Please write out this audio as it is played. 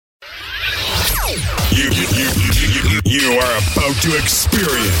You are about to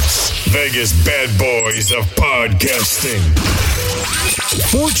experience Vegas bad boys of podcasting.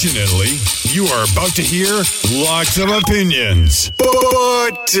 Fortunately, you are about to hear lots of opinions,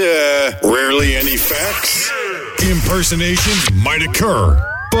 but rarely any facts. Impersonations might occur,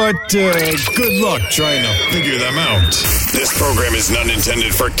 but good luck trying to figure them out. This program is not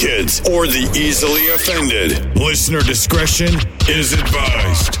intended for kids or the easily offended. Listener discretion is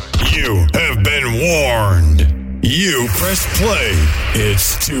advised. You have been warned. You press play.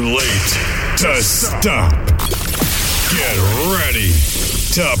 It's too late to stop. Get ready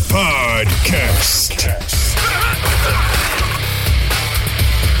to podcast.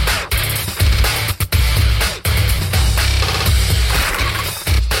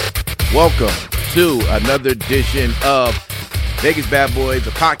 Welcome to another edition of Vegas Bad Boys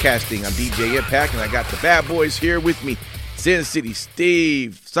of Podcasting. I'm DJ Impact, and I got the Bad Boys here with me. Sin City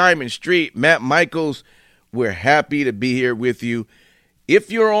Steve, Simon Street, Matt Michaels. We're happy to be here with you. If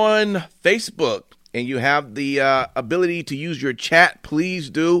you're on Facebook and you have the ability to use your chat, please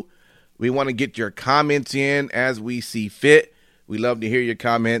do. We want to get your comments in as we see fit. We love to hear your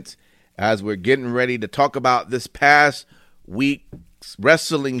comments as we're getting ready to talk about this past week's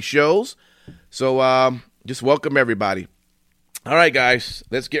wrestling shows. So just welcome everybody. All right, guys,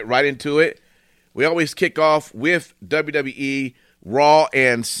 let's get right into it. We always kick off with WWE, Raw,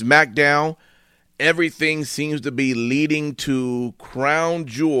 and SmackDown. Everything seems to be leading to Crown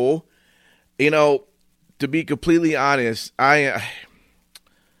Jewel. You know, to be completely honest, I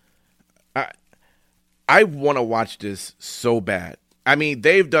want to watch this so bad. I mean,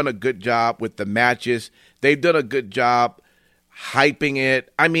 they've done a good job with the matches. They've done a good job hyping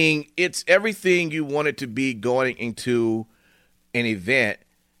it. I mean, it's everything you want it to be going into an event,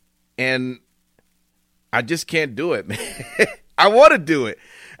 and I just can't do it, man. I want to do it.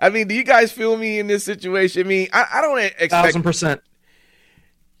 I mean, do you guys feel me in this situation? I mean, I don't expect 1,000%.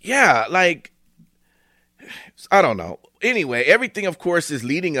 Yeah, like, I don't know. Anyway, everything, of course, is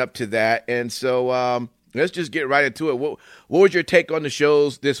leading up to that. And so let's just get right into it. What was your take on the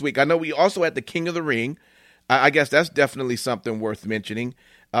shows this week? I know we also had the King of the Ring. I guess that's definitely something worth mentioning.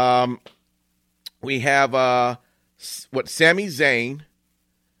 We have, Sami Zayn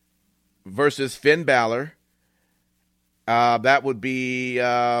versus Finn Balor. That would be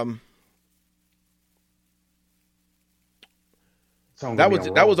that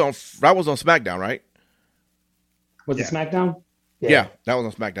was on SmackDown, right? Was it SmackDown? Yeah, that was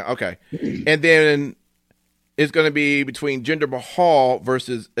on SmackDown. Okay, and then it's going to be between Jinder Mahal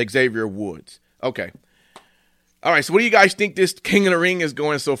versus Xavier Woods. Okay, all right. So, what do you guys think this King of the Ring is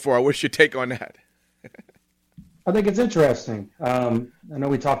going so far? What's your take on that? I think it's interesting. I know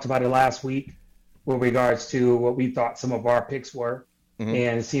we talked about it last week with regards to what we thought some of our picks were. Mm-hmm.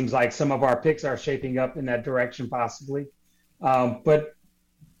 And it seems like some of our picks are shaping up in that direction possibly. But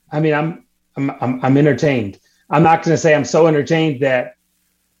I mean, I'm entertained. I'm not going to say I'm so entertained that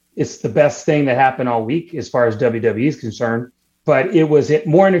it's the best thing that happened all week as far as WWE is concerned, but it was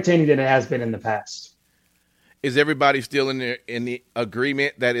more entertaining than it has been in the past. Is everybody still in the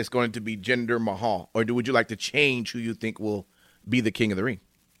agreement that it's going to be Jinder Mahal, or would you like to change who you think will be the King of the Ring?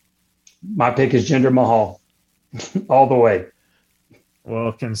 My pick is Jinder Mahal all the way.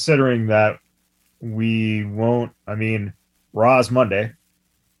 Well, considering that we won't, I mean, Raw's Monday,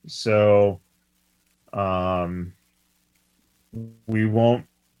 so we won't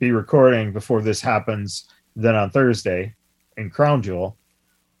be recording before this happens then on Thursday in Crown Jewel.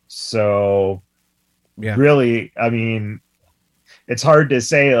 So really, I mean, it's hard to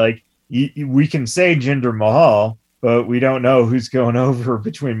say, like, we can say Jinder Mahal, but we don't know who's going over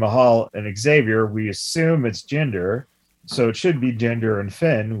between Mahal and Xavier. We assume it's Jinder, so it should be Jinder and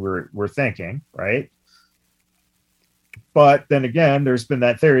Finn, we're thinking, right? But then again, there's been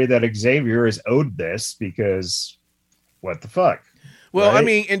that theory that Xavier is owed this because what the fuck? Well, right? I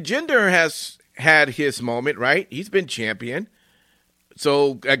mean, and Jinder has had his moment, right? He's been champion.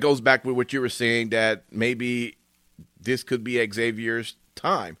 So that goes back with what you were saying, that maybe this could be Xavier's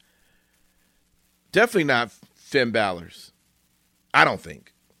time. Definitely not Finn Balor's. I don't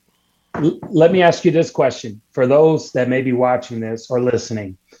think. Let me ask you this question. For those that may be watching this or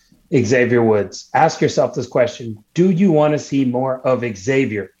listening, Xavier Woods, ask yourself this question. Do you want to see more of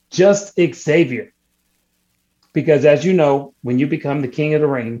Xavier? Just Xavier? Because as you know, when you become the King of the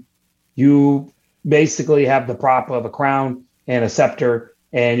Ring, you basically have the prop of a crown and a scepter,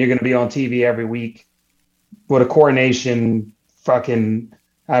 and you're going to be on TV every week with a coronation fucking,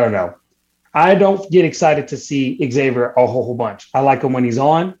 I don't know. I don't get excited to see Xavier a whole bunch. I like him when he's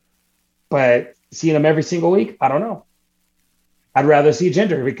on, but seeing him every single week, I don't know. I'd rather see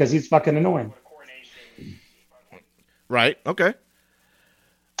Jinder because he's fucking annoying. Right. Okay.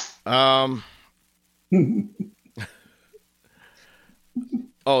 Oh,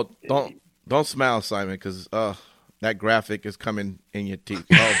 don't smile, Simon, because that graphic is coming in your teeth.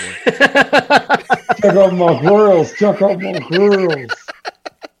 Oh boy. Check out my girls. Check out my girls.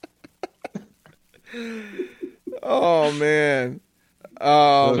 Oh man.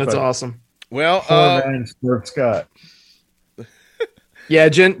 That's awesome. Well, Scott. Yeah,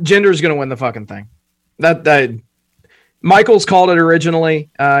 Jinder's going to win the fucking thing. That Michaels called it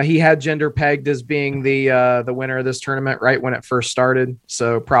originally. He had Jinder pegged as being the winner of this tournament right when it first started.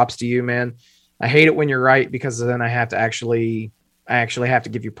 So props to you, man. I hate it when you're right because then I have to actually have to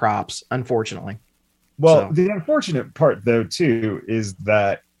give you props, unfortunately. Well, the unfortunate part though too is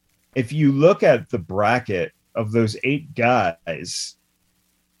that if you look at the bracket of those 8 guys,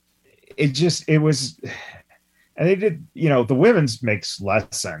 it was, and they did, the women's makes less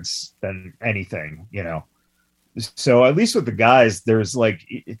sense than anything, So at least with the guys, there's like,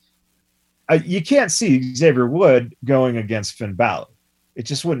 you can't see Xavier Wood going against Finn Balor. It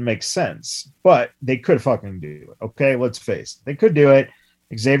just wouldn't make sense, but they could fucking do it. Okay, let's face it. They could do it.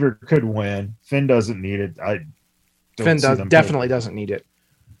 Xavier could win. Finn doesn't need it. Finn definitely doesn't need it.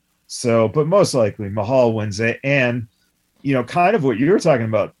 So, but most likely Mahal wins it. And, kind of what you were talking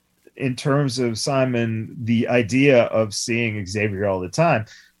about in terms of, Simon, the idea of seeing Xavier all the time.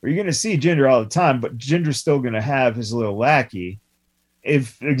 You're going to see Jinder all the time, but Jinder's still going to have his little lackey.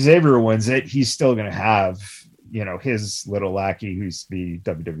 If Xavier wins it, he's still going to have, his little lackey who's the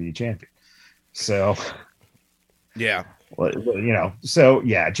WWE champion. So, yeah. So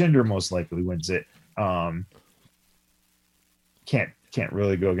yeah, Jinder most likely wins it. Can't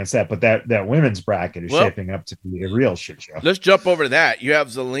really go against that, but that women's bracket is shaping up to be a real shit show. Let's jump over to that. You have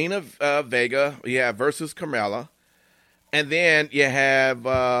Zelina Vega, you have versus Carmella, and then you have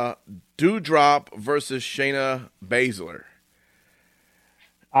Doudrop versus Shayna Baszler.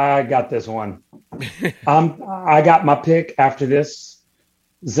 I got this one. I got my pick after this.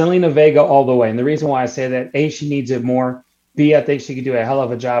 Zelina Vega all the way. And the reason why I say that, A, she needs it more. B, I think she could do a hell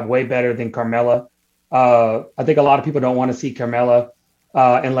of a job, way better than Carmella. I think a lot of people don't want to see Carmella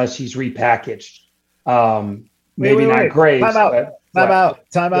unless she's repackaged. Maybe not great. Time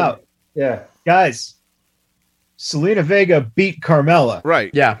out. Yeah. Guys, Zelina Vega beat Carmella.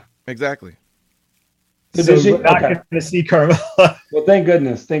 Right. Yeah. Exactly. So we're not going to see Carmella. Well, thank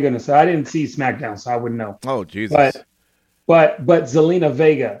goodness. So I didn't see SmackDown, so I wouldn't know. Oh, Jesus. But Zelina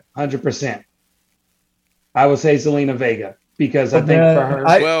Vega, 100%. I would say Zelina Vega because I think for her.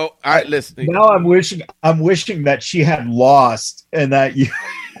 Listen. Now I'm wishing that she had lost and that you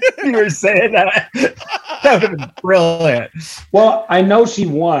were saying that. That would have been brilliant. Well, I know she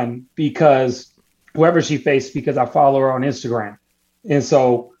won because whoever she faced, because I follow her on Instagram, and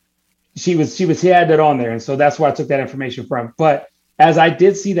so. She had that on there, and so that's where I took that information from. But as I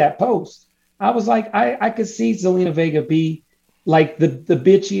did see that post, I was like, I could see Zelina Vega be like the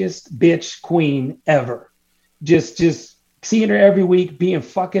bitchiest bitch queen ever. Just seeing her every week, being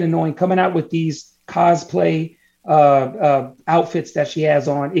fucking annoying, coming out with these cosplay outfits that she has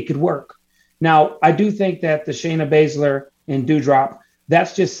on. It could work. Now, I do think that the Shayna Baszler and Doudrop,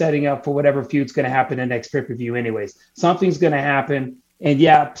 that's just setting up for whatever feud's going to happen in the next pay-per-view anyways. Something's going to happen. And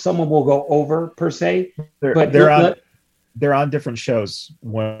yeah, someone will go over per se, but they're on different shows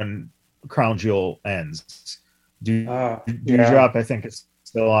when Crown Jewel ends. Doudrop, I think it's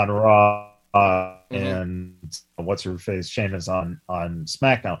still on Raw, and what's her face? Shayna's on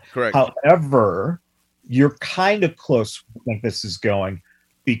SmackDown. Correct. However, you're kind of close. I think this is going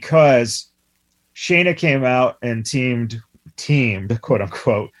because Shayna came out and teamed quote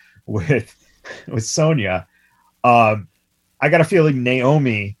unquote with Sonya. I got a feeling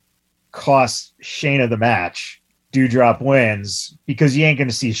Naomi cost Shayna the match. Doudrop wins because you ain't going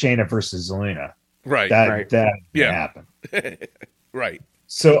to see Shayna versus Zelina. Right. That happen. Right.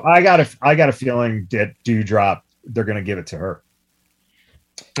 So I got a feeling that Doudrop, they're going to give it to her.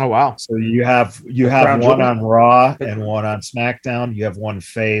 Oh wow! So you have one on Raw and one on SmackDown. You have one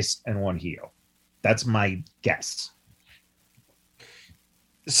face and one heel. That's my guess.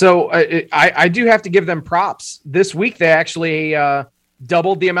 So I do have to give them props. This week, they actually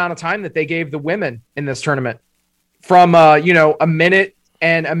doubled the amount of time that they gave the women in this tournament from, a minute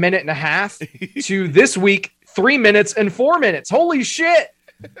and a half to this week, 3 minutes and 4 minutes. Holy shit.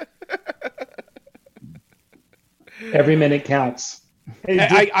 Every minute counts.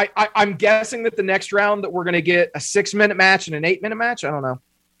 I'm guessing that the next round that we're going to get a 6-minute match and an 8-minute match. I don't know.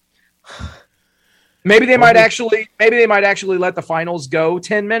 Maybe they might actually let the finals go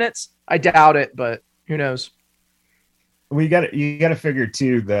 10 minutes. I doubt it, but who knows? you got to figure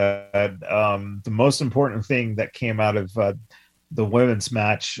too that the most important thing that came out of the women's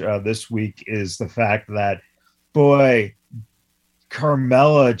match this week is the fact that, boy,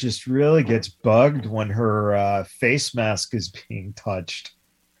 Carmella just really gets bugged when her face mask is being touched.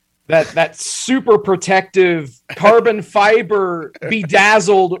 That super protective carbon fiber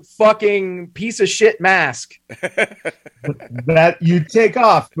bedazzled fucking piece of shit mask that you take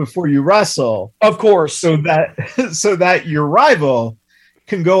off before you wrestle, of course, so that your rival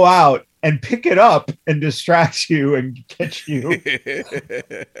can go out and pick it up and distract you and get you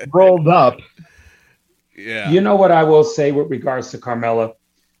rolled up. Yeah. You know what I will say with regards to Carmella?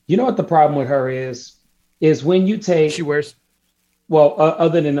 You know what the problem with her is when you take... She wears... Well,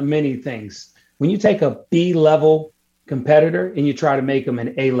 other than the many things, when you take a B-level competitor and you try to make them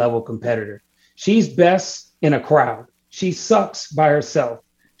an A-level competitor, she's best in a crowd. She sucks by herself.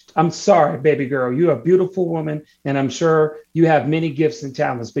 I'm sorry, baby girl. You're a beautiful woman, and I'm sure you have many gifts and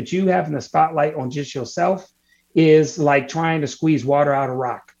talents, but you having the spotlight on just yourself is like trying to squeeze water out of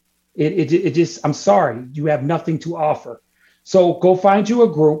rock. It just, I'm sorry, you have nothing to offer. So go find you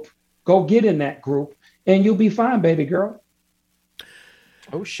a group, go get in that group, and you'll be fine, baby girl.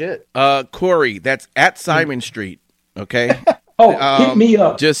 Oh shit. Corey, that's at Simon Street. Okay. Hit me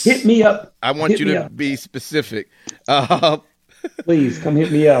up. Just hit me up. I want you to be specific. Please come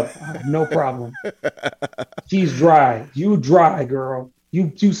hit me up. No problem. She's dry. You dry, girl.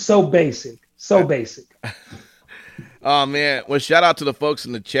 You so basic. So basic. Oh man. Well, shout out to the folks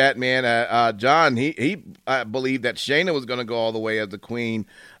in the chat, man. John, he believed that Shayna was gonna go all the way as the Queen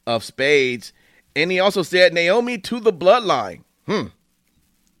of Spades. And he also said Naomi to the bloodline.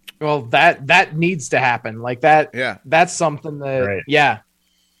 Well, that needs to happen. Like that. Yeah. That's something that,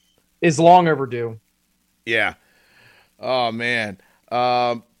 is long overdue. Yeah. Oh, man.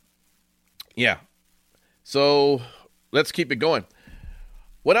 Yeah. So let's keep it going.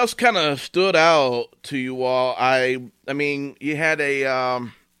 What else kind of stood out to you all? I mean, you had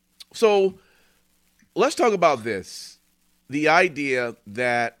so let's talk about this. The idea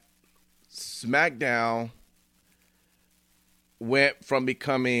that SmackDown went from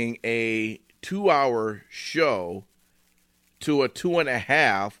becoming a 2-hour show to a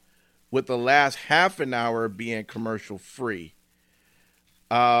 2.5, with the last half an hour being commercial free.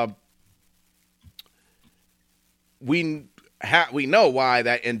 We know why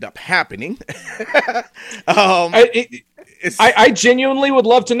that ended up happening. I genuinely would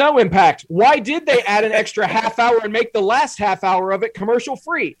love to know, Impact. Why did they add an extra half hour and make the last half hour of it commercial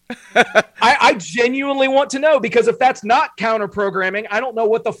free? I genuinely want to know, because if that's not counter programming, I don't know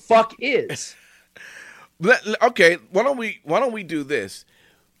what the fuck is. Okay, why don't we do this?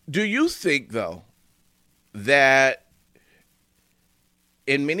 Do you think, though, that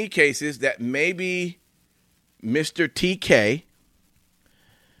in many cases that maybe Mr. TK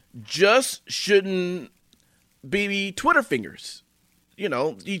just shouldn't be Twitter fingers? You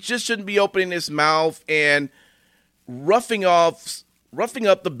know, he just shouldn't be opening his mouth and roughing up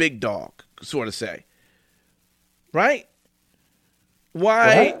the big dog, sort of say. Right?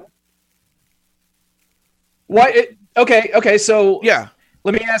 Why? Okay, so yeah.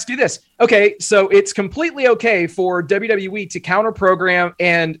 Let me ask you this. Okay, so it's completely okay for WWE to counter program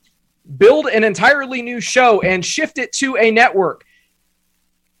and build an entirely new show and shift it to a network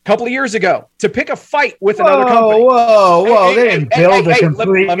a couple of years ago to pick a fight with another company. Whoa. They didn't build a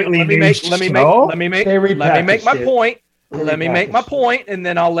completely new show. Let me make my point. Let me make my point, and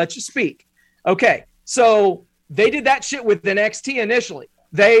then I'll let you speak. Okay, so they did that shit with NXT initially.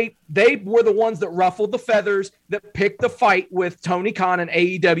 They were the ones that ruffled the feathers, that picked the fight with Tony Khan and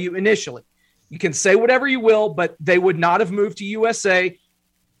AEW initially. You can say whatever you will, but they would not have moved to USA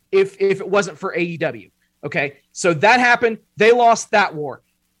if it wasn't for AEW. Okay, so that happened. They lost that war.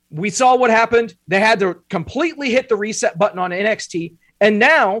 We saw what happened. They had to completely hit the reset button on NXT. And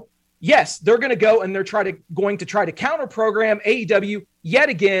now, yes, they're going to go and they're going to try to counter program AEW yet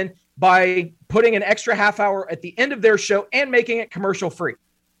again by putting an extra half hour at the end of their show and making it commercial free.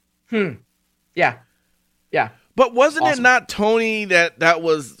 Yeah. But wasn't it not Tony that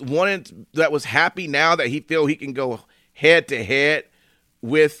was happy now that he feel he can go head to head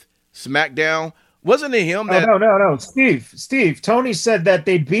with SmackDown? Wasn't it him that? No. Steve. Tony said that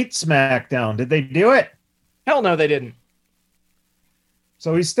they beat SmackDown. Did they do it? Hell no, they didn't.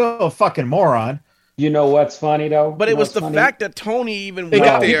 So he's still a fucking moron. You know what's funny though? But it was the fact that Tony even they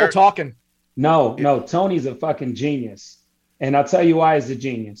went got there. People talking. No, Tony's a fucking genius. And I'll tell you why he's a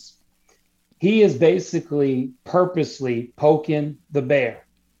genius. He is basically purposely poking the bear,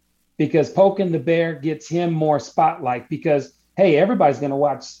 because poking the bear gets him more spotlight, because, hey, everybody's going to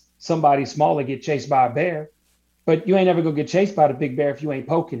watch somebody smaller get chased by a bear. But you ain't never gonna get chased by the big bear if you ain't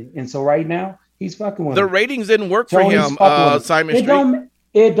poking it. And so right now, he's fucking with the him. ratings didn't work Tony's for him, fucking with him. Simon Street.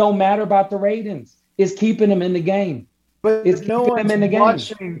 It don't matter about the ratings. It's keeping him in the game. But It's no keeping him in the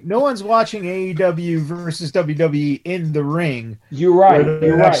game. one's watching AEW versus WWE in the ring. You're right. Where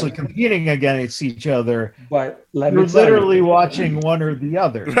they're actually competing against each other. But you're literally watching one or the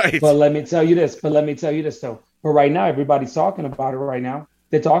other. Right. But let me tell you this. Though. But right now, everybody's talking about it right now.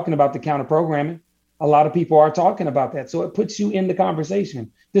 They're talking about the counter programming. A lot of people are talking about that. So it puts you in the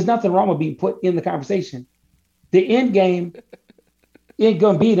conversation. There's nothing wrong with being put in the conversation. The end game ain't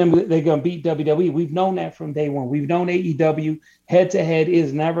going to beat them. They're going to beat WWE. We've known that from day one. We've known AEW head-to-head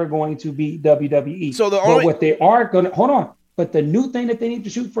is never going to beat WWE. So but what they are going to – hold on. But the new thing that they need to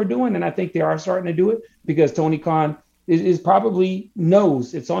shoot for doing, and I think they are starting to do it because Tony Khan is probably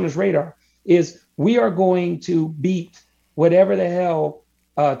knows it's on his radar, is we are going to beat whatever the hell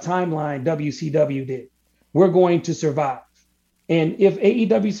timeline WCW did. We're going to survive. And if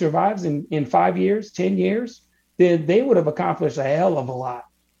AEW survives in 5 years, 10 years, then they would have accomplished a hell of a lot.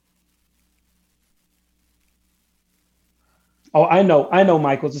 Oh, I know,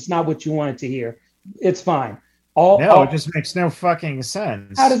 Michaels. It's not what you wanted to hear. It's fine. It just makes no fucking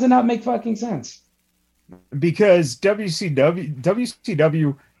sense. How does it not make fucking sense? Because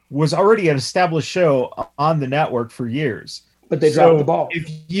WCW was already an established show on the network for years. But they dropped the ball.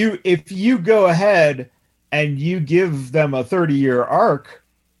 If you go ahead and you give them a 30-year arc,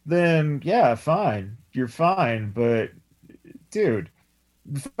 then yeah, fine. You're fine. But dude,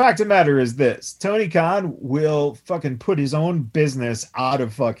 the fact of the matter is this: Tony Khan will fucking put his own business out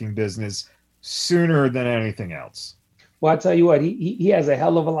of fucking business sooner than anything else. Well, I tell you what, he has a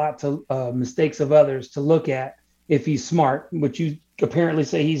hell of a lot to mistakes of others to look at if he's smart, which you apparently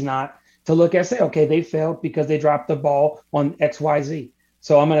say he's not, to look at, say, okay, they failed because they dropped the ball on XYZ.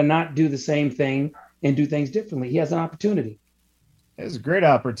 So I'm going to not do the same thing and do things differently. He has an opportunity. It's a great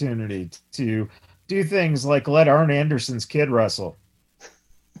opportunity to do things like let Arn Anderson's kid wrestle.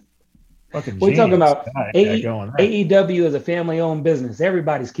 Fucking we're talking about AEW is a family-owned business.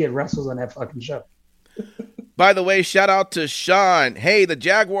 Everybody's kid wrestles on that fucking show. By the way, shout out to Sean. Hey, the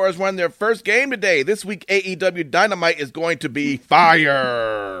Jaguars won their first game today. This week, AEW Dynamite is going to be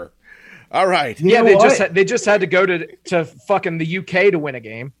fire. All right. Yeah, they just had to go to fucking the UK to win a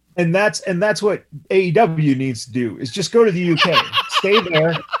game. And that's what AEW needs to do is just go to the UK, stay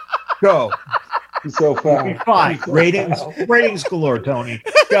there, go. So fine. Ratings galore, Tony.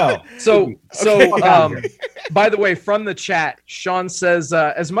 Go. So by the way, from the chat, Sean says,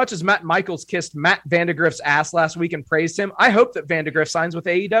 as much as Matt Michaels kissed Matt Vandegrift's ass last week and praised him, I hope that Vandegrift signs with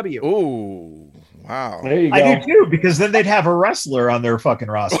AEW. Ooh, wow. There you go. I do too, because then they'd have a wrestler on their fucking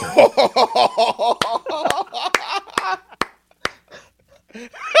roster.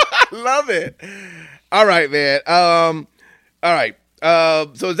 Love it. All right, man. All right.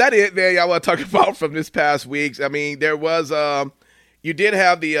 So is that it, man? Y'all want to talk about from this past week? I mean, there was you did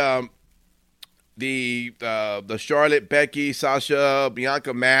have the Charlotte, Becky, Sasha,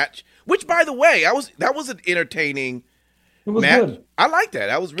 Bianca match, which, by the way, that was an entertaining match. Good. I like that.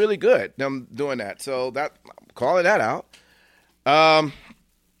 That was really good. Them doing that. So I'm calling that out.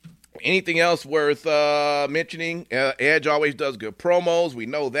 Anything else worth mentioning? Edge always does good promos. We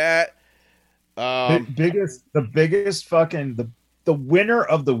know that. The winner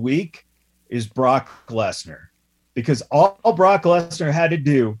of the week is Brock Lesnar, because all Brock Lesnar had to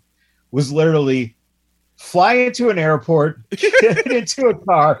do was literally fly into an airport, get into a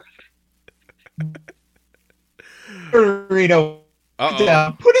car,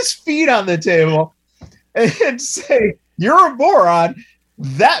 down, put his feet on the table, and say, "You're a moron."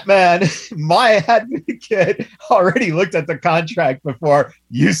 That man, my advocate, already looked at the contract before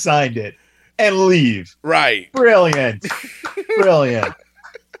you signed it. And leave. Right. Brilliant. Brilliant.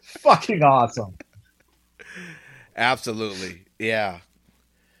 Fucking awesome. Absolutely. Yeah.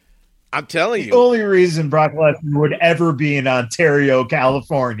 I'm telling you. The only reason Brock Lesnar would ever be in Ontario,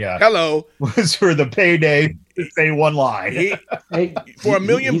 California, was for the payday to say one line. For $1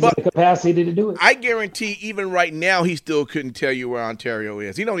 million bucks, capacity to do it. I guarantee, even right now, he still couldn't tell you where Ontario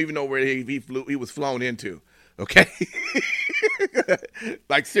is. He don't even know where he was flown into. Okay.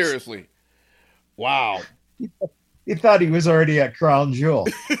 Like, seriously. Wow. He thought he was already at Crown Jewel.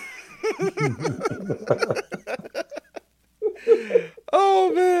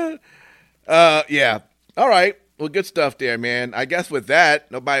 Oh, man. Yeah. All right. Well, good stuff there, man. I guess with that,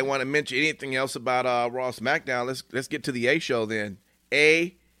 nobody want to mention anything else about Raw SmackDown. Let's get to the A show then.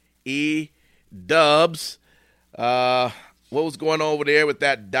 A-E Dubs. What was going on over there with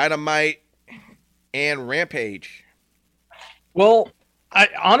that Dynamite and Rampage? Well,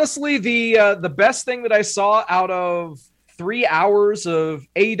 honestly, the best thing that I saw out of 3 hours of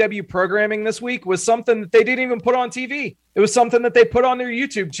AEW programming this week was something that they didn't even put on TV. It was something that they put on their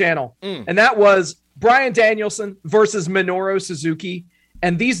YouTube channel. And that was Bryan Danielson versus Minoru Suzuki.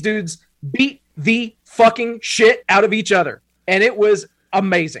 And these dudes beat the fucking shit out of each other. And it was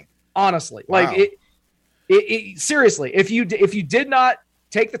amazing, honestly. Wow. Like it seriously, if you did not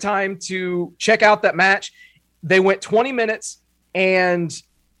take the time to check out that match, they went 20 minutes and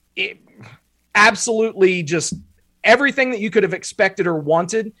it absolutely just everything that you could have expected or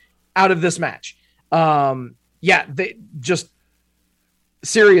wanted out of this match. They just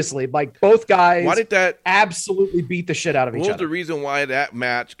seriously, like both guys why did that absolutely beat the shit out of each other. What was the reason why that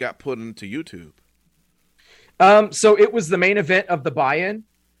match got put into YouTube? So it was the main event of the buy-in,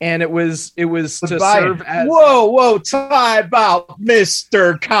 and it was to serve as whoa, time out,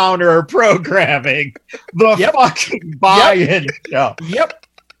 Mr. Counter Programming. The fucking buy-in show. Yep.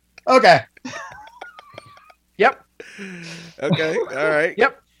 Okay. Yep. Okay. All right.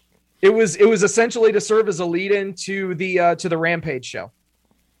 Yep. It was essentially to serve as a lead-in to the Rampage show.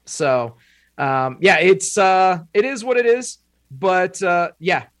 So, it is what it is. But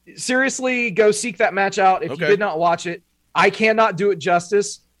seriously, go seek that match out if you did not watch it. I cannot do it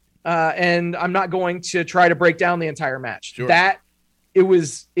justice, and I'm not going to try to break down the entire match. Sure.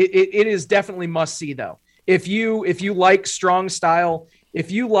 It is definitely must see though. If you like strong style,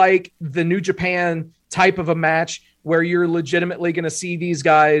 if you like the New Japan type of a match where you're legitimately going to see these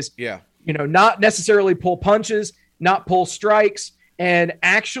guys, not necessarily pull punches, not pull strikes, and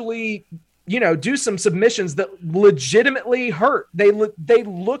actually, do some submissions that legitimately hurt. They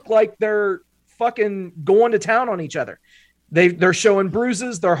look like they're fucking going to town on each other. They're showing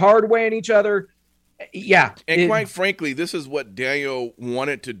bruises. They're hard weighing each other. Yeah. And quite frankly, this is what Daniel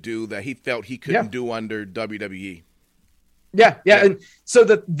wanted to do that he felt he couldn't do under WWE. Yeah. And so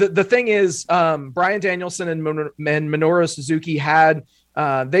the thing is, Bryan Danielson and Minoru Suzuki had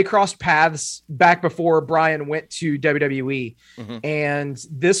they crossed paths back before Bryan went to WWE, and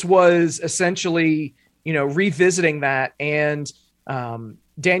this was essentially revisiting that. And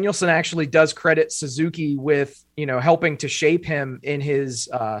Danielson actually does credit Suzuki with helping to shape him in his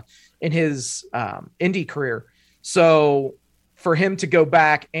indie career. So for him to go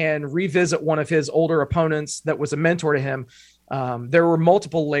back and revisit one of his older opponents that was a mentor to him, there were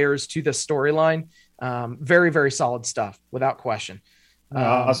multiple layers to this storyline. Very, very solid stuff, without question. I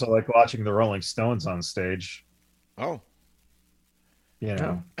also like watching the Rolling Stones on stage. Oh,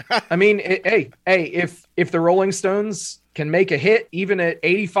 I mean, if the Rolling Stones can make a hit even at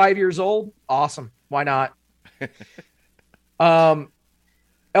 85 years old, awesome. Why not?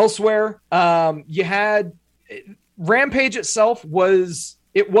 Elsewhere, you had Rampage itself was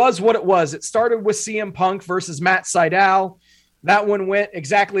what it was. It started with CM Punk versus Matt Sydal. That one went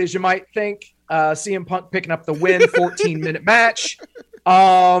exactly as you might think. CM Punk picking up the win, 14-minute match.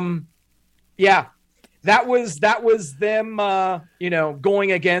 That was them,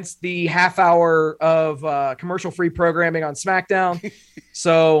 going against the half hour of commercial-free programming on SmackDown.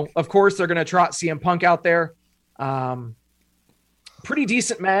 So, of course, they're going to trot CM Punk out there. Pretty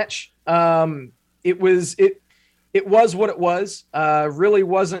decent match. It was what it was. Really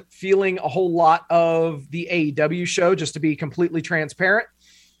wasn't feeling a whole lot of the AEW show, just to be completely transparent.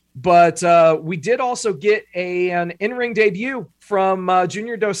 But we did also get an in-ring debut from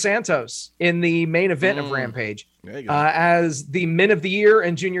Junior Dos Santos in the main event of Rampage. As the Men of the Year,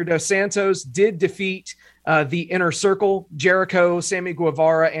 and Junior Dos Santos did defeat the Inner Circle, Jericho, Sammy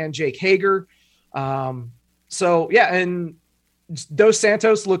Guevara, and Jake Hager. And Dos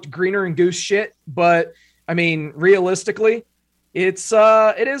Santos looked greener and goose shit, but I mean, realistically, it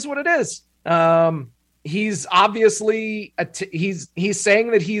is what it is. He's obviously he's saying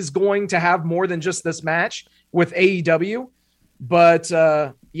that he's going to have more than just this match with AEW, but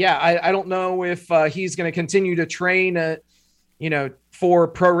I don't know if he's going to continue to train for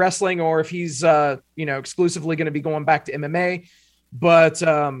pro wrestling, or if he's exclusively going to be going back to MMA. But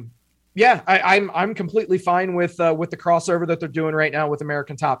I'm completely fine with the crossover that they're doing right now with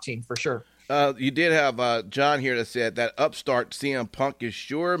American Top Team for sure. You did have John here that said that upstart CM Punk is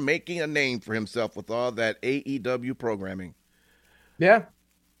sure making a name for himself with all that AEW programming. Yeah,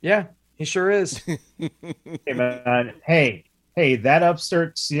 he sure is. Hey, man. Hey, that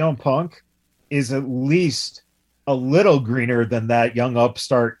upstart CM Punk is at least a little greener than that young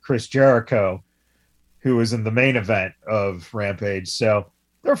upstart Chris Jericho, who was in the main event of Rampage. So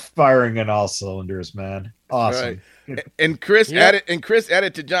they're firing on all cylinders, man. Awesome. Right. And Chris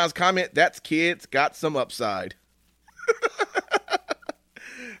added to John's comment, that's kids got some upside.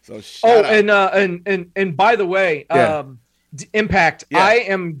 So shut up. And by the way, Impact. Yeah. I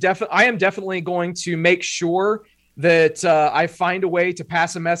am definitely going to make sure that I find a way to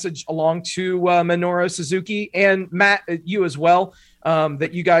pass a message along to Minoru Suzuki and Matt, you as well,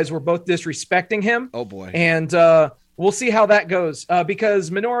 that you guys were both disrespecting him. Oh boy. And we'll see how that goes, because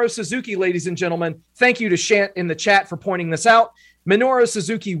Minoru Suzuki, ladies and gentlemen, thank you to Shant in the chat for pointing this out. Minoru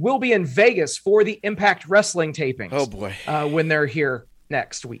Suzuki will be in Vegas for the Impact Wrestling tapings. Oh boy. When they're here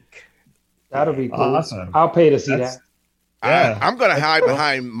next week. That'll be cool. Awesome. I'll pay to see that. Yeah. I'm going to hide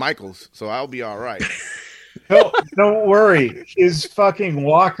behind Michaels, so I'll be all right. Don't worry. His fucking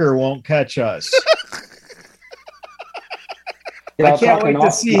walker won't catch us. I can't wait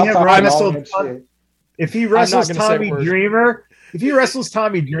to see him wrestle. If he wrestles Tommy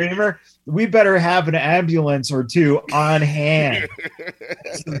Dreamer, we better have an ambulance or two on hand.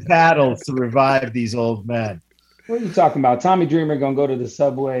 Some paddles to revive these old men. What are you talking about? Tommy Dreamer gonna go to the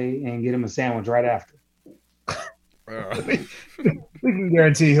Subway and get him a sandwich right after. We can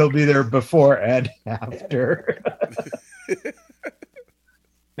guarantee he'll be there before and after.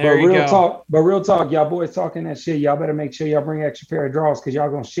 There you go. Real talk, y'all boys talking that shit. Y'all better make sure y'all bring an extra pair of drawers because y'all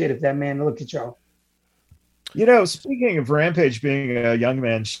gonna shit if that man look at y'all. You know, speaking of Rampage being a young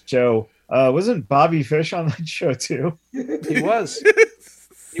man's show, wasn't Bobby Fish on that show too? He was.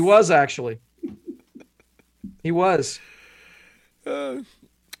 He was actually. He was. There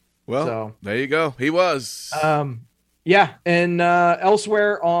you go. He was. Yeah, and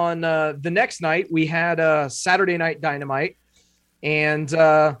elsewhere on the next night, we had Saturday Night Dynamite. And,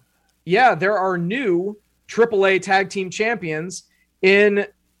 there are new AAA Tag Team Champions in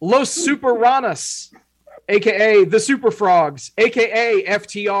Los Superanos, a.k.a. the Super Frogs, a.k.a.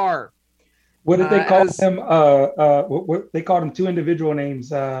 FTR. What did they call them? What they called them two individual names.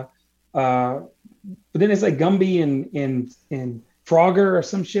 But then it's like Gumby and Frogger or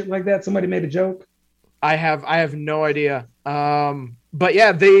some shit like that. Somebody made a joke. I have no idea. But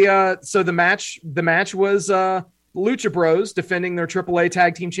yeah, the match was Lucha Bros defending their AAA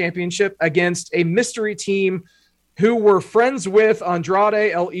Tag Team Championship against a mystery team who were friends with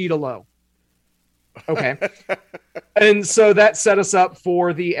Andrade El Idolo. Okay. And so that set us up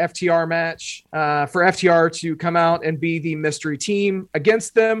for the FTR match, for FTR to come out and be the mystery team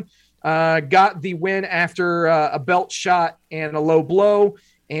against them. Got the win after a belt shot and a low blow.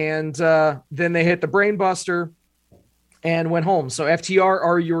 And then they hit the brain buster and went home. So FTR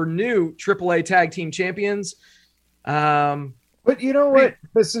are your new AAA Tag Team Champions. But you know what?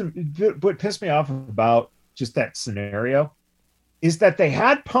 What pissed me off about just that scenario is that they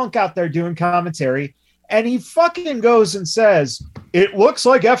had Punk out there doing commentary, and he fucking goes and says, "It looks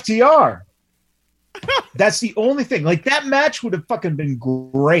like FTR." That's the only thing. Like, that match would have fucking been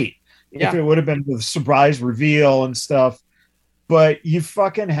great if it would have been the surprise reveal and stuff. But you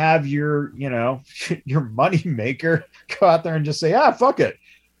fucking have your money maker go out there and just say, fuck it.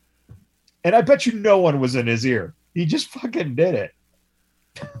 And I bet you no one was in his ear. He just fucking did it.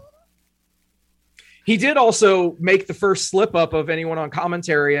 He did also make the first slip up of anyone on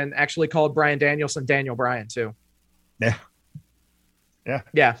commentary and actually called Bryan Danielson Daniel Bryan too.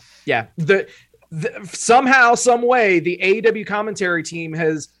 Yeah. Somehow, some way, the AEW commentary team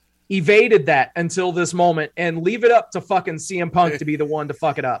has evaded that until this moment and leave it up to fucking CM Punk to be the one to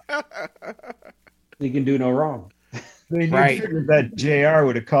fuck it up. He can do no wrong. They figured that JR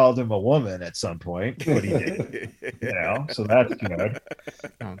would have called him a woman at some point, but he didn't. So that's good.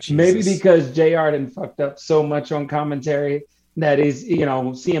 Oh, maybe because JR done fucked up so much on commentary that is,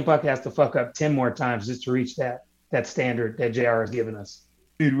 CM Punk has to fuck up 10 more times just to reach that standard that JR has given us.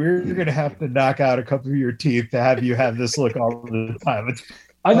 Dude, we're going to have to knock out a couple of your teeth to have you have this look all the time.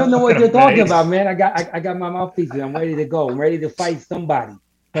 I don't know what you're talking about, man. I got my mouthpiece. I'm ready to go. I'm ready to fight somebody.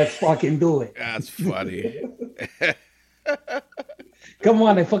 Let's fucking do it. That's funny. Come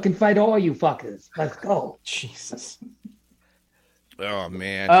on and fucking fight all you fuckers. Let's go. Jesus. Oh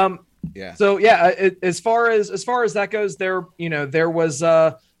man. Yeah. So as far as that goes, there was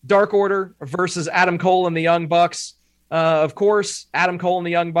Dark Order versus Adam Cole and the Young Bucks. Of course, Adam Cole and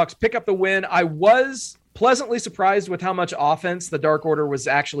the Young Bucks pick up the win. I was pleasantly surprised with how much offense the Dark Order was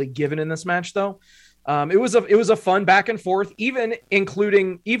actually given in this match, though. It was a fun back and forth, even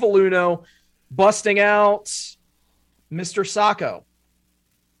including Evil Uno busting out Mr. Sacco.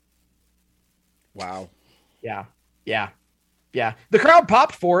 Wow. Yeah. The crowd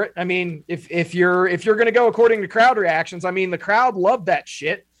popped for it. I mean, if you're going to go according to crowd reactions, I mean, the crowd loved that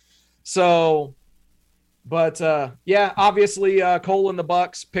shit. So, but obviously Cole and the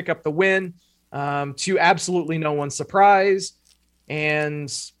Bucks pick up the win to absolutely no one's surprise.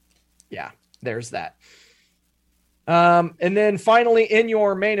 And yeah, there's that. And then finally, in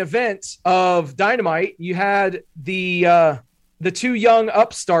your main event of Dynamite, you had the two young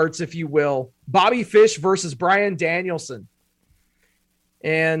upstarts, if you will, Bobby Fish versus Bryan Danielson.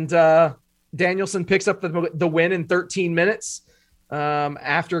 And Danielson picks up the win in 13 minutes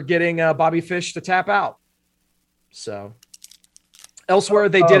after getting Bobby Fish to tap out. So elsewhere,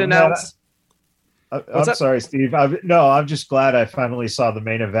 they did announce. I'm sorry, Steve. I'm just glad I finally saw the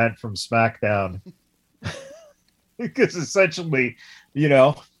main event from SmackDown. Because essentially,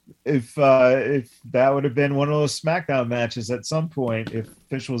 if that would have been one of those SmackDown matches at some point, if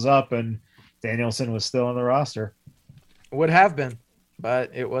Fish was up and Danielson was still on the roster, would have been,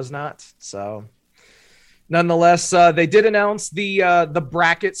 but it was not. So, nonetheless, they did announce the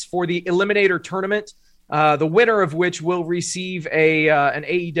brackets for the Eliminator tournament. The winner of which will receive an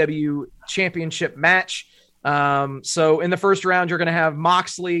AEW championship match. So in the first round, you're going to have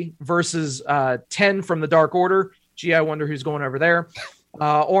Moxley versus 10 from the Dark Order. Gee, I wonder who's going over there.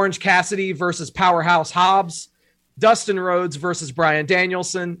 Orange Cassidy versus Powerhouse Hobbs. Dustin Rhodes versus Bryan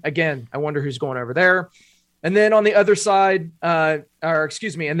Danielson. Again, I wonder who's going over there. And then on the other side, and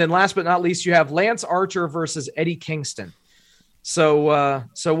then last but not least, you have Lance Archer versus Eddie Kingston. So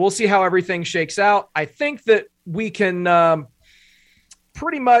we'll see how everything shakes out. I think that we can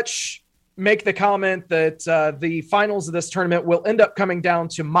pretty much make the comment that the finals of this tournament will end up coming down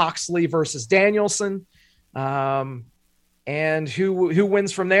to Moxley versus Danielson. And who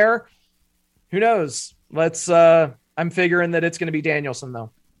wins from there? Who knows? I'm figuring that it's going to be Danielson,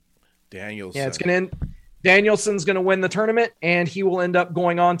 though. Danielson. Yeah, it's going to end. Danielson's going to win the tournament, and he will end up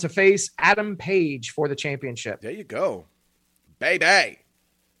going on to face Adam Page for the championship. There you go. Baby.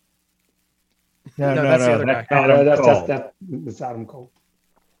 No, that's the other guy. That's Adam Cole.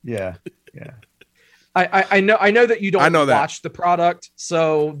 Yeah. I know that you don't watch the product,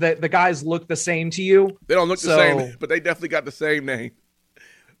 so the guys look the same to you. They don't look the same, but they definitely got the same name.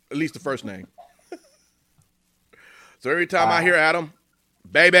 At least the first name. So every time I hear Adam,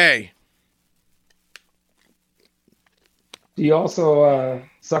 baby. Do you also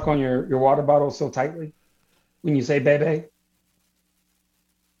suck on your water bottle so tightly when you say baby?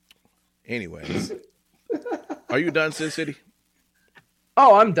 Anyways. Are you done, Sin City?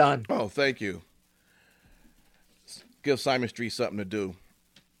 Oh, I'm done. Oh, thank you. Give Simon Street something to do.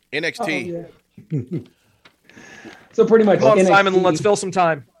 NXT. Oh, yeah. So pretty much. Come on, NXT, Simon, let's fill some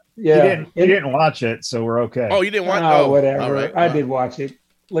time. Yeah. You didn't watch it, so we're okay. Oh, you didn't watch it? Oh, whatever. All right. I did watch it.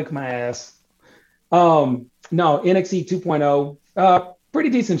 Lick my ass. No, NXT 2.0. Pretty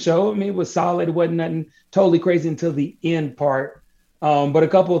decent show. I mean, it was solid. It wasn't nothing totally crazy until the end part. But a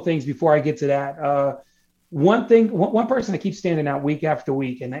couple of things before I get to that. One person that keeps standing out week after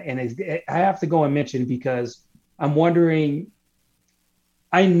week, and I have to go and mention because I'm wondering,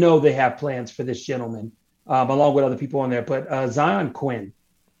 I know they have plans for this gentleman, along with other people on there, but Zion Quinn,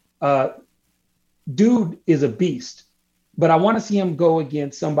 dude is a beast, but I want to see him go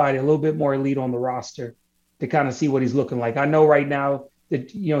against somebody a little bit more elite on the roster to kind of see what he's looking like. I know right now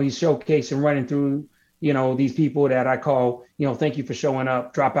that, he's showcasing running through, these people that I call, thank you for showing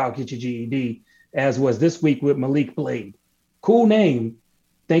up, drop out, get your GED, as was this week with Malik Blade. Cool name.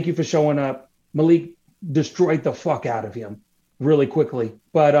 Thank you for showing up. Malik destroyed the fuck out of him really quickly.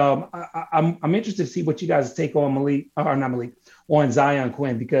 But I'm interested to see what you guys take on on Zion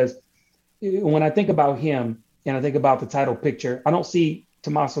Quinn, because when I think about him and I think about the title picture, I don't see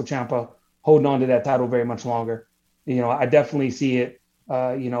Tommaso Ciampa holding on to that title very much longer. I definitely see it,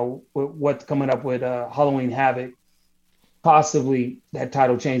 what's coming up with Halloween Havoc, possibly that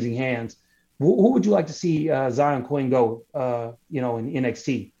title changing hands. Who would you like to see Zion Quinn go, in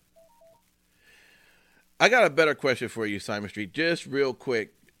NXT? I got a better question for you, Simon Street. Just real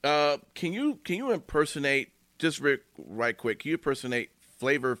quick, can you impersonate right quick? Can you impersonate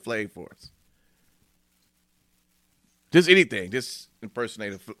Flavor Flav for us? Just anything. Just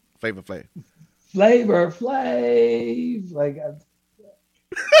impersonate Flavor Flav. Flavor Flav, like.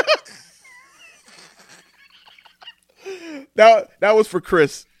 That was for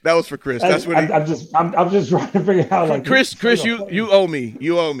Chris. That was for Chris. That's what I'm just trying to figure out. Like, Chris, you owe me.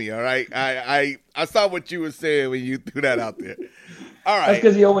 You owe me. All right. I saw what you were saying when you threw that out there. All right. That's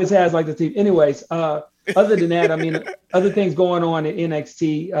because he always has like the team. Anyways, other than that, I mean, other things going on at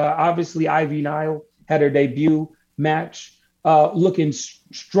NXT. Obviously, Ivy Nile had her debut match, looking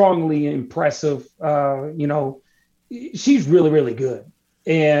strongly impressive. She's really, really good.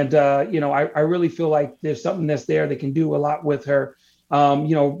 And, I really feel like there's something that's there that can do a lot with her.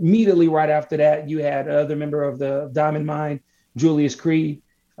 Immediately right after that, you had another member of the Diamond Mine, Julius Creed.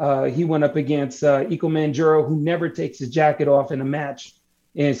 He went up against Iko Manjuro, who never takes his jacket off in a match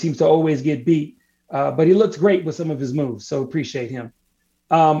and seems to always get beat. but he looked great with some of his moves, so appreciate him.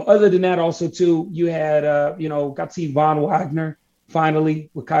 Other than that, also too, you had got to see Von Wagner finally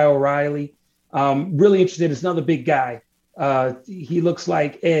with Kyle O'Reilly. Really interested. It's another big guy. He looks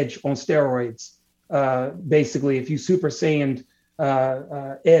like Edge on steroids. Basically, if you Super Saiyan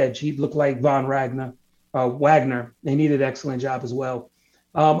Edge, he'd look like Von Wagner. And he did an excellent job as well.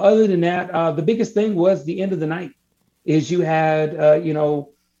 Other than that, the biggest thing was the end of the night. Is you had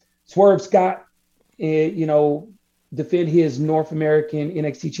Swerve Scott, defend his North American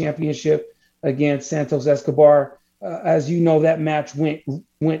NXT Championship against Santos Escobar. As you know, that match went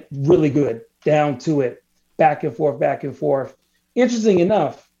really good, down to it, back and forth. Interesting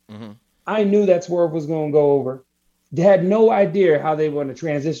enough, I knew that Swerve was going to go over. They had no idea how they were going to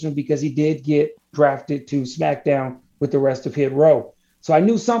transition him because he did get drafted to SmackDown with the rest of Hit Row. So I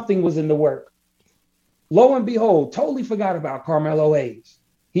knew something was in the work. Lo and behold, totally forgot about Carmelo Hayes.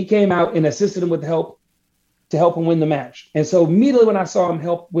 He came out and assisted him with help to help him win the match. And so immediately when I saw him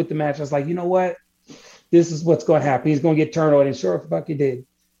help with the match, I was like, you know what? This is what's going to happen. He's going to get turned on. And sure fuck he did.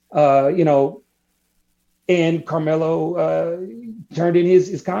 And Carmelo turned in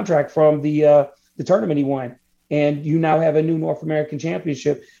his contract from the tournament he won. And you now have a new North American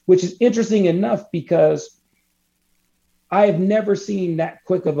Championship, which is interesting enough because I have never seen that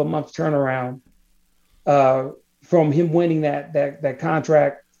quick of a month turnaround from him winning that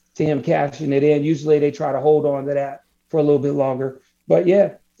contract to him cashing it in. Usually they try to hold on to that for a little bit longer. But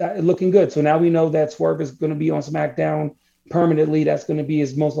yeah, looking good. So now we know that Swerve is going to be on SmackDown permanently. That's going to be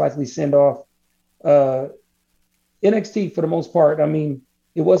his most likely send-off. NXT, for the most part, I mean,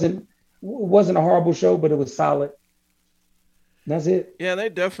 it wasn't a horrible show, but it was solid. That's it. Yeah, they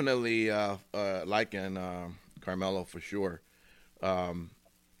definitely liking Carmelo for sure.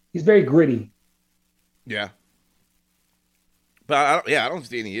 He's very gritty. Yeah. But I don't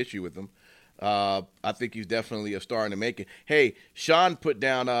see any issue with him. I think he's definitely a star in the making. Hey, Sean put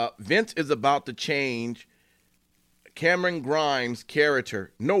down, Vince is about to change Cameron Grimes'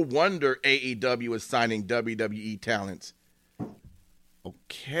 character. No wonder AEW is signing WWE talents.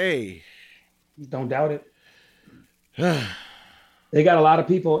 Okay. Don't doubt it. They got a lot of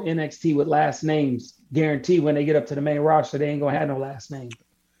people in NXT with last names. Guarantee when they get up to the main roster, they ain't going to have no last name.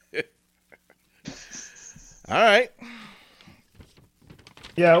 All right.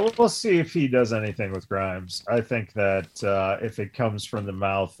 Yeah, we'll see if he does anything with Grimes. I think that if it comes from the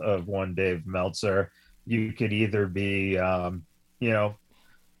mouth of one Dave Meltzer, you could either be,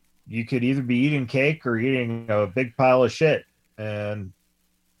 eating cake or eating a big pile of shit. And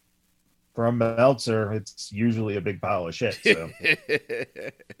from Meltzer, it's usually a big pile of shit. So.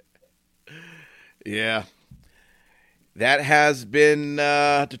 Yeah. That has been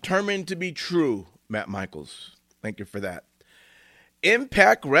determined to be true, Matt Michaels. Thank you for that.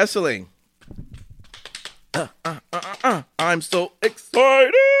 Impact Wrestling. I'm so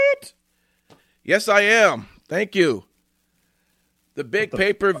excited. Yes, I am. Thank you. The big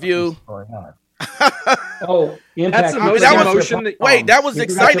pay-per-view. Oh, Impact. That was emotion. Wait, that was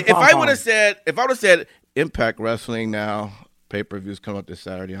exciting. If I would have said Impact Wrestling now, pay-per-views come up this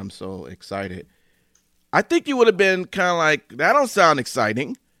Saturday, I'm so excited. I think you would have been kind of like, that don't sound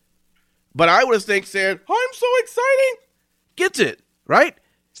exciting. But I would have said, I'm so exciting. Gets it, right?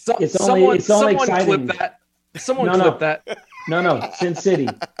 Someone clip that. Clip that. No, Sin City.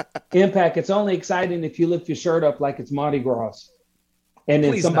 Impact, it's only exciting if you lift your shirt up like it's Mardi Gras. And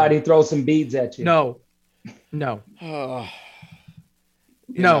then somebody throws some beads at you. No.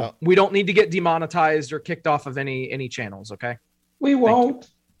 We don't need to get demonetized or kicked off of any channels, okay? We won't.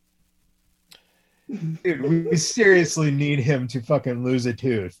 Dude, we seriously need him to fucking lose a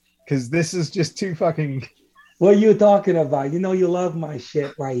tooth because this is just too fucking. What are you talking about? You know you love my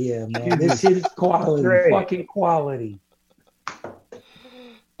shit right here, man. This shit is quality, fucking quality.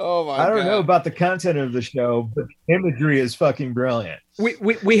 Oh my God. I don't know about the content of the show, but the imagery is fucking brilliant.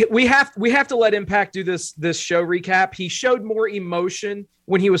 We have to let Impact do this show recap. He showed more emotion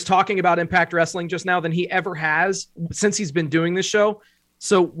when he was talking about Impact Wrestling just now than he ever has since he's been doing this show.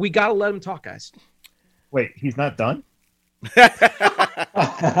 So we got to let him talk, guys. Wait, he's not done?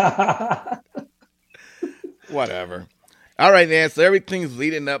 Whatever. All right, man. So everything's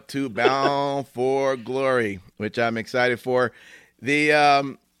leading up to Bound for Glory, which I'm excited for. The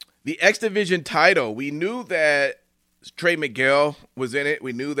X Division title. We knew that Trey Miguel was in it.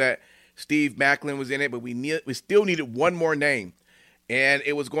 We knew that Steve Macklin was in it, but we still needed one more name, and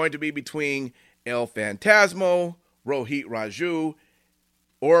it was going to be between El Phantasmo, Rohit Raju,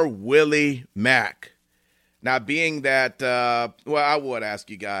 or Willie Mack. Now, being that, I would ask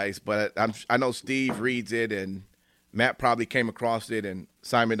you guys, but I know Steve reads it, and Matt probably came across it, and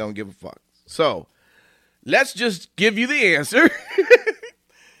Simon don't give a fuck. So, let's just give you the answer.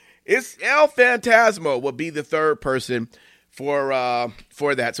 It's El Phantasmo will be the third person for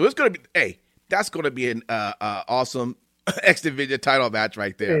that. So it's going to be, that's going to be an awesome X Division title match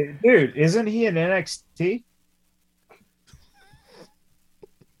right there. Hey, dude, isn't he in NXT?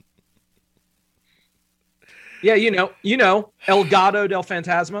 Yeah, you know, El Gato del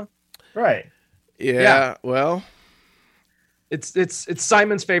Fantasma. Right. Yeah. Well, it's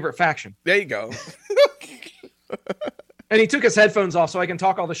Simon's favorite faction. There you go. And he took his headphones off so I can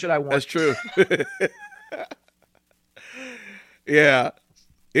talk all the shit I want. That's true. Yeah.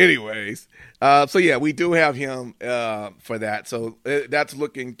 Anyways, so yeah, we do have him for that. So that's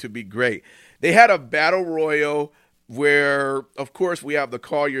looking to be great. They had a battle royal where, of course, we have the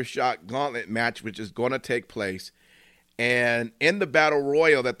Call Your Shot Gauntlet match, which is going to take place. And in the battle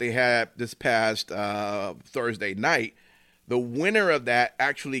royal that they had this past Thursday night, the winner of that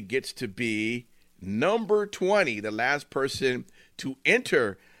actually gets to be number 20, the last person to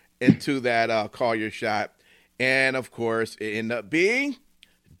enter into that Call Your Shot. And, of course, it ended up being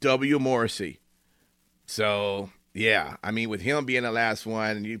W. Morrissey. So, yeah, I mean, with him being the last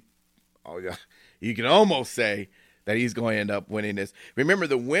one, you can almost say that he's going to end up winning this. Remember,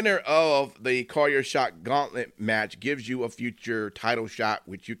 the winner of the Call Your Shot Gauntlet match gives you a future title shot,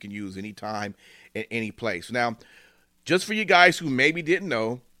 which you can use anytime in any place. Now, just for you guys who maybe didn't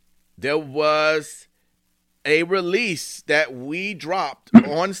know, there was a release that we dropped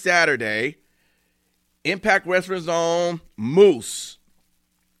on Saturday. Impact Wrestling's own Moose.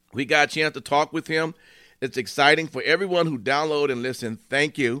 We got a chance to talk with him. It's exciting for everyone who download and listen.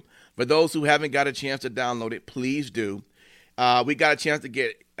 Thank you. For those who haven't got a chance to download it, please do. We got a chance to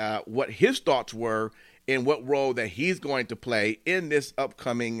get what his thoughts were and what role that he's going to play in this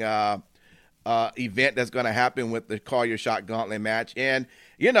upcoming event that's going to happen with the Call Your Shot Gauntlet match. And,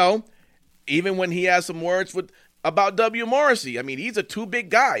 you know, even when he has some words about W. Morrissey, I mean, these are two big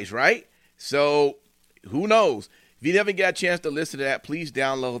guys, right? So who knows? If you never get a chance to listen to that, please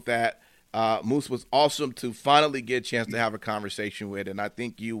download that. Moose was awesome to finally get a chance to have a conversation with, and I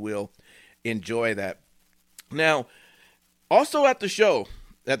think you will enjoy that. Now, also at the show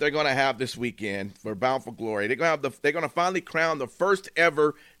that they're going to have this weekend for Bound for Glory, they're going to finally crown the first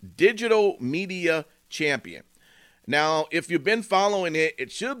ever digital media champion. Now, if you've been following it,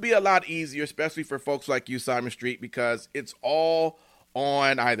 it should be a lot easier, especially for folks like you, Simon Street, because it's all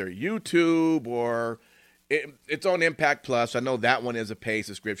on either YouTube or it's on Impact Plus. I know that one is a paid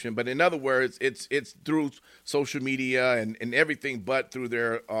subscription, but in other words, it's through social media and everything but through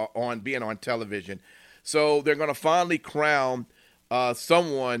their being on television. So they're going to finally crown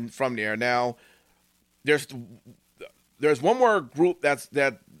someone from there. Now, there's one more group that's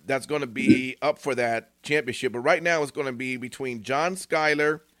going to be up for that championship, but right now it's going to be between John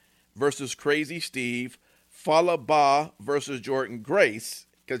Schuyler versus Crazy Steve, Falaba versus Jordan Grace,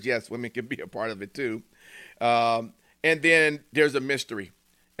 because yes, women can be a part of it too. And then there's a mystery,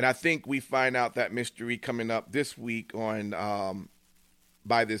 and I think we find out that mystery coming up this week on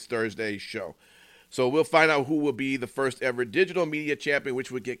by this Thursday show. So we'll find out who will be the first ever digital media champion,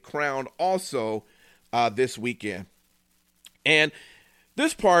 which would get crowned also this weekend. And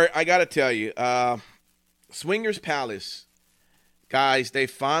this part, I got to tell you, Swingers Palace, guys, they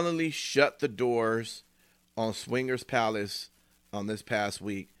finally shut the doors on Swingers Palace on this past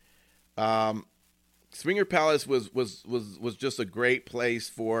week. Swinger Palace was just a great place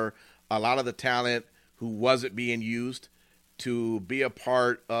for a lot of the talent who wasn't being used to be a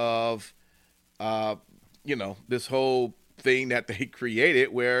part of, this whole thing that they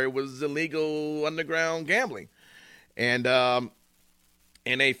created where it was illegal underground gambling. And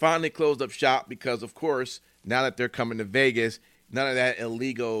they finally closed up shop because, of course, now that they're coming to Vegas, none of that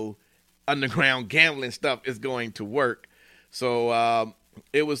illegal underground gambling stuff is going to work. So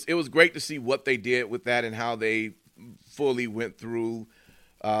it was great to see what they did with that and how they fully went through,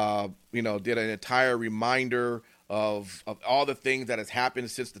 did an entire reminder of all the things that has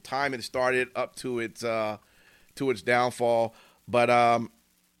happened since the time it started up to its downfall. But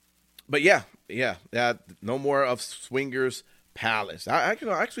yeah, no more of Swingers Palace. I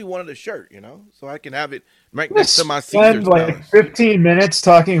actually wanted a shirt, so I can have it right next to my Caesars. Like 15 minutes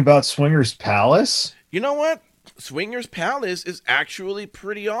talking about Swingers Palace. You know what? Swingers Palace is actually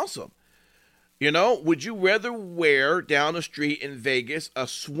pretty awesome. Would you rather wear down the street in Vegas a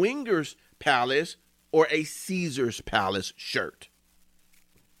Swingers Palace or a Caesars Palace shirt?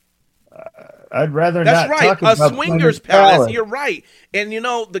 I'd rather That's not right, talk about a Swingers Palace. You're right. And,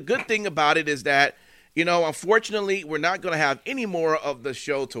 the good thing about it is that, unfortunately, we're not going to have any more of the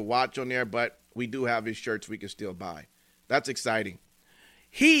show to watch on there, but we do have his shirts we can still buy. That's exciting.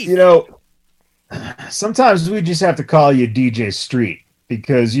 Sometimes we just have to call you DJ Street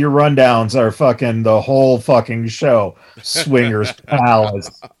because your rundowns are fucking the whole fucking show. Swingers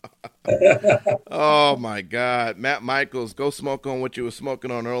Palace. Oh my God, Matt Michaels, go smoke on what you were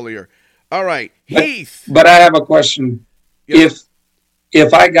smoking on earlier. All right, Heath. But I have a question. Yeah.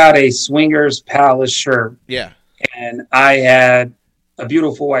 If I got a Swingers Palace shirt, Yeah, and I had a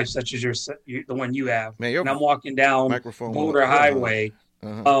beautiful wife such as the one you have, man, and I'm walking down microphone Boulder Highway,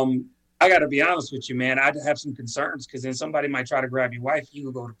 Uh-huh. I got to be honest with you, man. I'd have some concerns because then somebody might try to grab your wife. You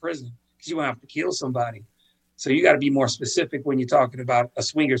will go to prison because you won't have to kill somebody. So you got to be more specific when you're talking about a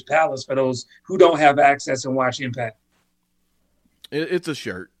Swingers Palace for those who don't have access and watch Impact. It's a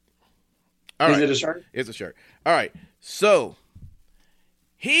shirt. Is it a shirt? It's a shirt. All right. So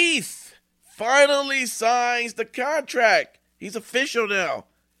Heath finally signs the contract. He's official now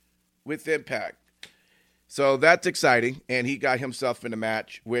with Impact. So that's exciting. And he got himself in a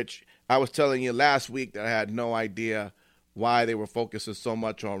match, which I was telling you last week that I had no idea why they were focusing so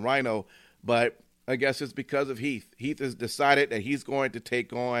much on Rhino. But I guess it's because of Heath. Heath has decided that he's going to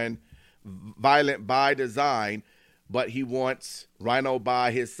take on Violent by Design, but he wants Rhino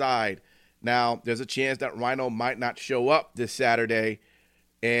by his side. Now, there's a chance that Rhino might not show up this Saturday,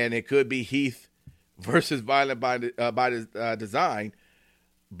 and it could be Heath versus Violent by Design.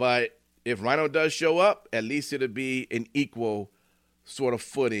 But if Rhino does show up, at least it'll be an equal sort of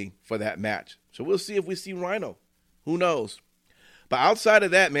footing for that match. So we'll see if we see Rhino. Who knows? But outside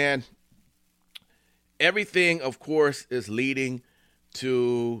of that, man, everything, of course, is leading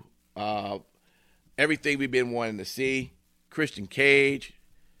to everything we've been wanting to see. Christian Cage.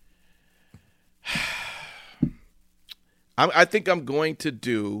 I think I'm going to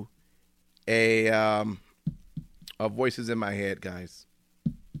do a Voices in My Head, guys.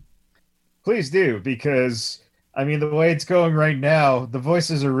 Please do, because, I mean, the way it's going right now, the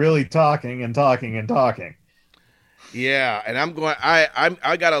voices are really talking and talking and talking. Yeah, and I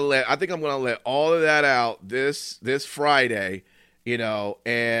think I'm gonna let all of that out this Friday,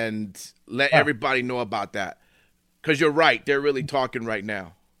 and let everybody know about that. Because you're right, they're really talking right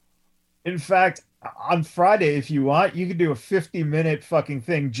now. In fact, on Friday, if you want, you could do a 50-minute fucking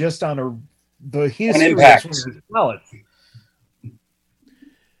thing just on the history Impact. of Swingers Palace.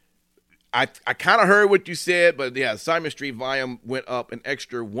 I kind of heard what you said, but yeah, Simon Street volume went up an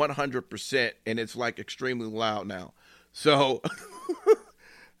extra 100%, and it's like extremely loud now. So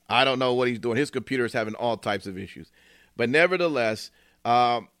I don't know what he's doing. His computer is having all types of issues. But nevertheless,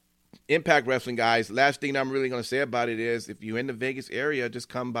 Impact Wrestling, guys, last thing I'm really going to say about it is if you're in the Vegas area, just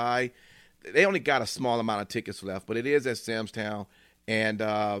come by. They only got a small amount of tickets left, but it is at Sam's Town. And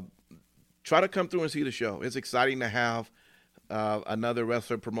try to come through and see the show. It's exciting to have another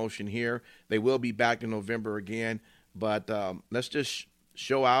wrestler promotion here. They will be back in November again. But let's just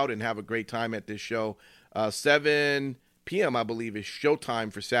show out and have a great time at this show. 7 p.m., I believe, is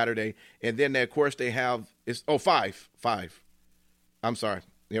showtime for Saturday. And then, of course, they have – 5. I'm sorry.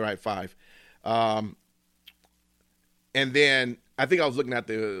 You're right, 5. And then I think I was looking at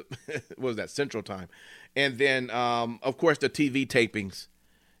the – what was that, Central Time. And then, of course, the TV tapings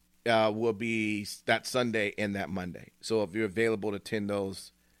will be that Sunday and that Monday. So if you're available to attend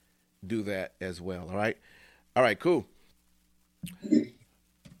those, do that as well, all right? All right, cool.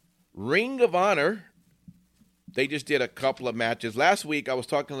 Ring of Honor. They just did a couple of matches. Last week, I was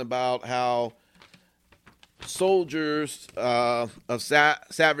talking about how Soldiers of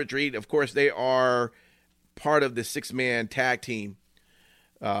Savagery, of course, they are part of the 6-man tag team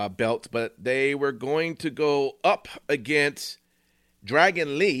belt, but they were going to go up against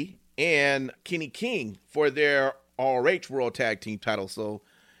Dragon Lee and Kenny King for their ROH World Tag Team title. So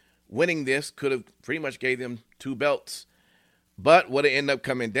winning this could have pretty much gave them 2 belts. But what it ended up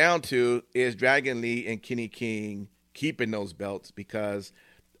coming down to is Dragon Lee and Kenny King keeping those belts because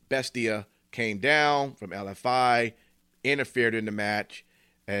Bestia came down from LFI, interfered in the match,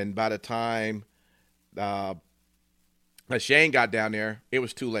 and by the time Shane got down there, it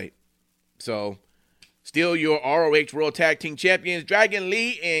was too late. So still your ROH World Tag Team Champions, Dragon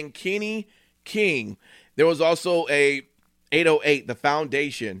Lee and Kenny King. There was also a 808, The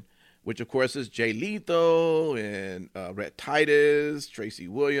Foundation, which, of course, is Jay Lethal and Rhett Titus, Tracy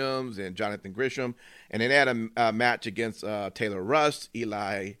Williams, and Jonathan Grisham. And then they had a match against Taylor Russ,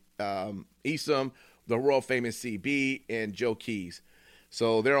 Eli Isom, the world-famous CB, and Joe Keys.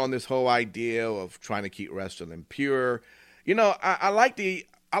 So they're on this whole idea of trying to keep wrestling pure. I like the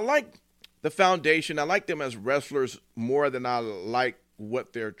Foundation. I like them as wrestlers more than I like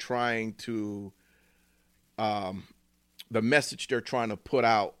what they're trying to the message they're trying to put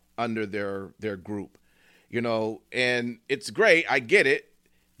out under their group, and it's great. I get it.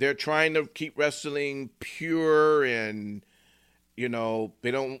 they're trying to keep wrestling pure and, you know,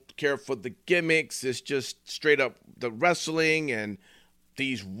 they don't care for the gimmicks. It's just straight up the wrestling and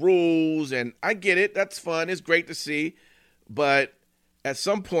these rules. And I get it. That's fun. It's great to see. But at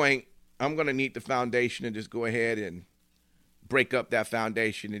some point, I'm going to need the foundation and just go ahead and break up that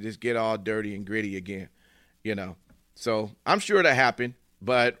foundation and just get all dirty and gritty again, you know. So I'm sure that happened.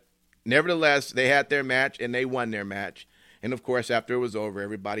 But nevertheless, they had their match and they won their match. And, of course, after it was over,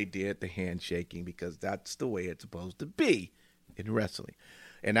 everybody did the handshaking because that's the way it's supposed to be in wrestling.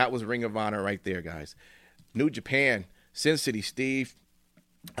 And that was Ring of Honor right there, guys. New Japan, Sin City Steve.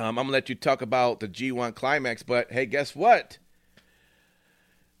 I'm going to let you talk about the G1 Climax. But, hey, guess what?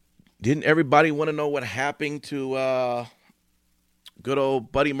 Didn't everybody want to know what happened to good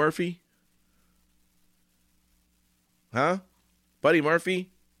old Buddy Murphy? Huh? Buddy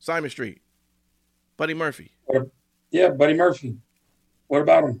Murphy? Simon Street. Buddy Murphy. Yeah, Buddy Murphy. What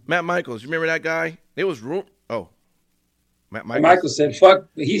about him? Matt Michaels. You remember that guy? It was Matt Michaels. Michaels said fuck.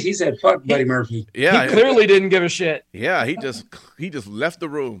 He said fuck Buddy Murphy. Yeah, he clearly didn't give a shit. Yeah, he just left the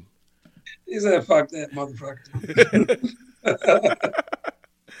room. He said fuck that motherfucker.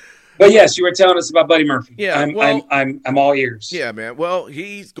 But yes, you were telling us about Buddy Murphy. Yeah, I'm all ears. Yeah, man. Well,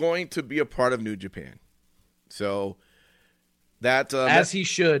 he's going to be a part of New Japan, so that as he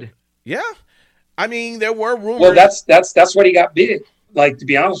should. Yeah, I mean there were rumors. Well, that's what he got big. Like, to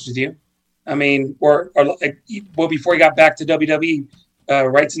be honest with you, I mean, before he got back to WWE,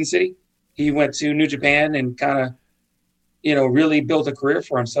 right, Sin City, he went to New Japan and kind of, you know, really built a career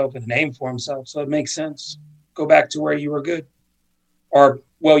for himself and a name for himself. So it makes sense. Go back to where you were good or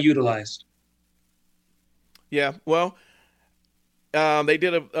well utilized. Yeah, well, they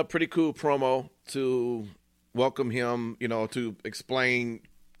did a pretty cool promo to welcome him, you know, to explain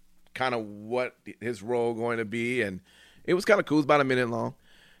kind of what his role going to be, and it was kind of cool. It was about a minute long,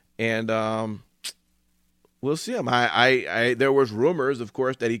 and we'll see him. There was rumors, of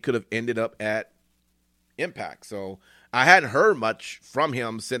course, that he could have ended up at Impact, so I hadn't heard much from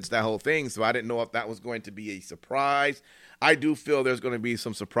him since that whole thing, so I didn't know if that was going to be a surprise. I do feel there's going to be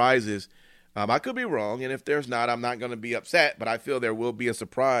some surprises. I could be wrong, and if there's not, I'm not going to be upset, but I feel there will be a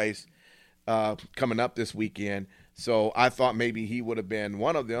surprise coming up this weekend. So I thought maybe he would have been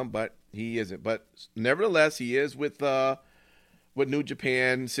one of them, but he isn't. But nevertheless, he is with New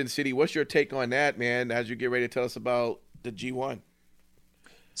Japan, Sin City. What's your take on that, man, as you get ready to tell us about the G1?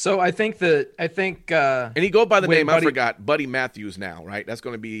 So I think and he go by the name, I forgot, Buddy Matthews now, right? That's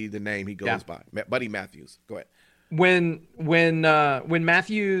going to be the name he goes by, Buddy Matthews. Go ahead. When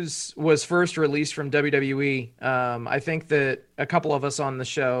Matthews was first released from WWE, I think that a couple of us on the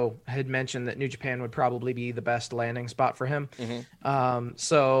show had mentioned that New Japan would probably be the best landing spot for him. Mm-hmm.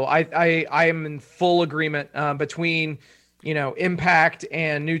 So I am in full agreement between, you know, Impact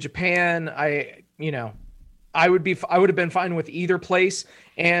and New Japan. I would have been fine with either place.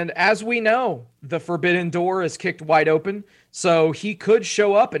 And as we know, the forbidden door is kicked wide open, so he could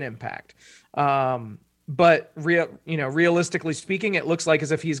show up in Impact. But realistically speaking, it looks like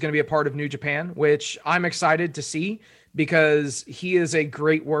as if he's going to be a part of New Japan, which I'm excited to see because he is a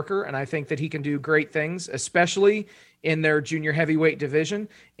great worker. And I think that he can do great things, especially in their junior heavyweight division.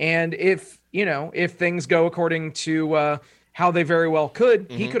 And if things go according to how they very well could,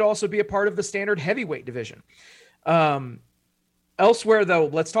 he could also be a part of the standard heavyweight division. Elsewhere, though,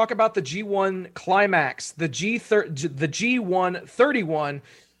 let's talk about the G1 Climax. The G1 31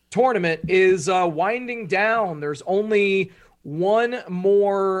 tournament is winding down. There's only one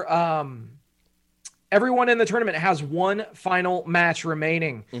more. Everyone in the tournament has one final match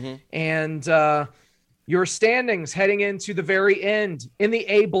remaining. Mm-hmm. And your standings heading into the very end in the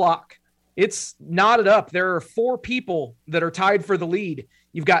A block, it's knotted up. There are 4 people that are tied for the lead.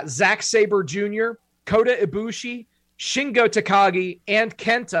 You've got Zack Sabre Jr., Kota Ibushi, Shingo Takagi, and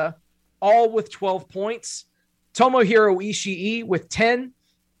Kenta, all with 12 points. Tomohiro Ishii with 10.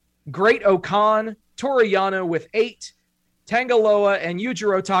 Great Okan, Toru Yano with 8, Tangaloa and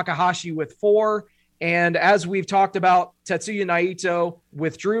Yujiro Takahashi with 4. And as we've talked about, Tetsuya Naito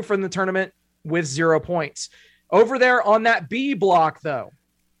withdrew from the tournament with 0 points. Over there on that B block, though,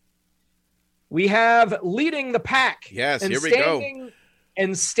 we have leading the pack. Yes, here we go.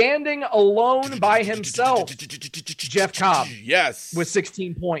 And standing alone by himself, Jeff Cobb. Yes. With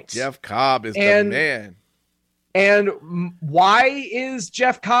 16 points. Jeff Cobb is the man. And why is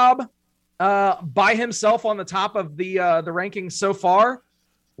Jeff Cobb by himself on the top of the rankings so far?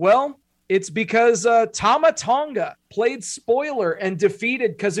 Well, it's because Tama Tonga played spoiler and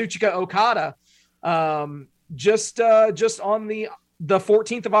defeated Kazuchika Okada just on the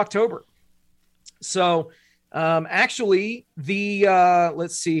 14th of October. So Actually,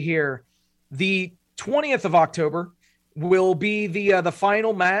 let's see here, the 20th of October will be the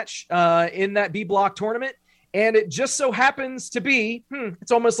final match in that B block tournament. And it just so happens to be,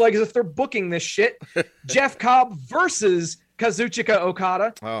 it's almost like as if they're booking this shit, Jeff Cobb versus Kazuchika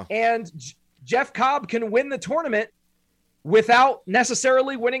Okada. Oh. And Jeff Cobb can win the tournament without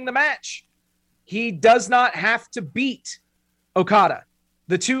necessarily winning the match. He does not have to beat Okada.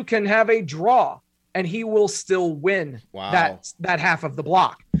 The two can have a draw, and he will still win that half of the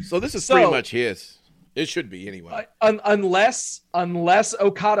block. So this is pretty much his. It should be anyway. Unless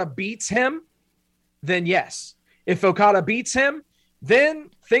Okada beats him, then yes. If Okada beats him,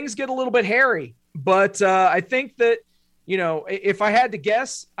 then things get a little bit hairy. But I think that, if I had to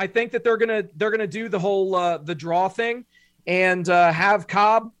guess, I think that they're gonna do the whole the draw thing and have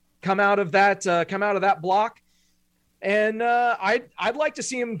Cobb come out of that block. And I'd like to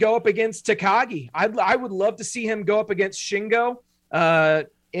see him go up against Takagi. I would love to see him go up against Shingo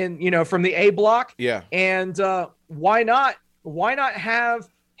from the A block. Yeah. And why not have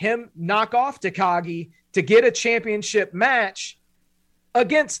him knock off Takagi to get a championship match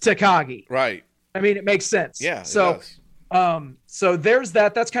against Takagi? Right. I mean, it makes sense. Yeah. So there's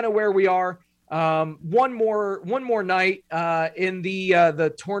that. That's kind of where we are. One more night in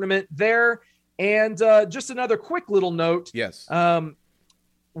the tournament there. And just another quick little note. Yes.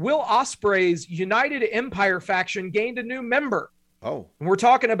 Will Ospreay's United Empire faction gained a new member. Oh. And we're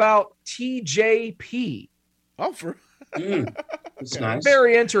talking about TJP. Oh, That's nice.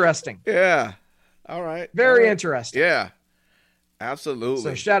 Very interesting. Yeah. All right. Very interesting. Yeah. Absolutely.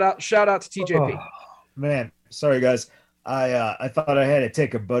 So shout out to TJP. Oh, man, sorry guys. I thought I had to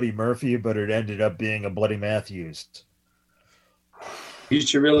take a Buddy Murphy, but it ended up being a Bloody Matthews. You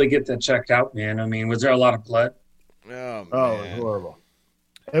should really get that checked out, man. I mean, was there a lot of blood? Oh, it was horrible.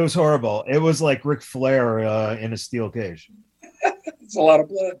 It was horrible. It was like Ric Flair in a steel cage. It's a lot of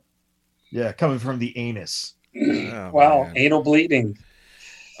blood. Yeah, coming from the anus. Oh, wow, man. Anal bleeding.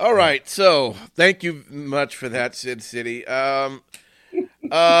 All right, so thank you much for that, Sid City. I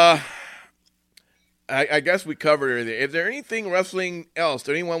guess we covered everything. Is there anything wrestling else?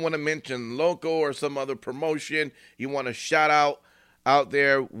 Does anyone want to mention local or some other promotion you want to shout out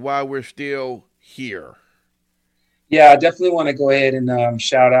there while we're still here? Yeah, I definitely want to go ahead and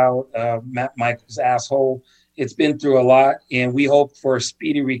shout out Matt Michaels' asshole. It's been through a lot, and we hope for a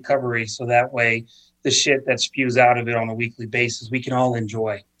speedy recovery so that way the shit that spews out of it on a weekly basis we can all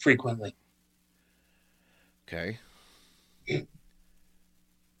enjoy frequently. Okay.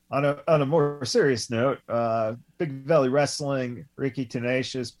 On a more serious note, Big Valley Wrestling, Ricky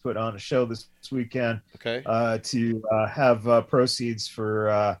Tenacious put on a show this weekend. Okay. To have proceeds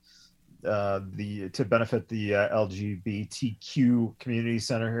for to benefit the LGBTQ community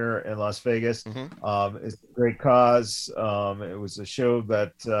center here in Las Vegas. Mm-hmm. It's a great cause. It was a show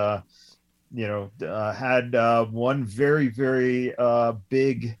that had one very, very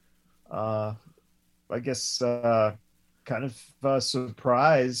big, I guess, kind of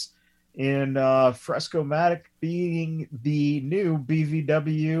surprise in Fresco-Matic being the new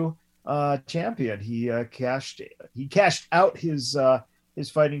BVW champion. He cashed out his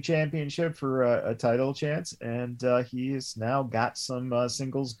fighting championship for a title chance, and he has now got some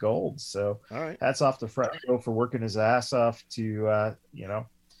singles gold. So all right. Hats off to Fresco for working his ass off to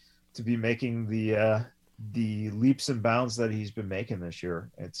to be making the leaps and bounds that he's been making this year.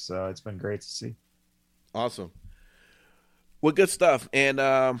 It's been great to see. Awesome. Well, good stuff.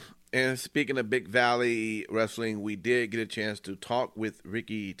 And speaking of Big Valley Wrestling, we did get a chance to talk with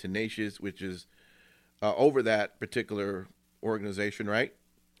Ricky Tenacious, which is over that particular organization, right?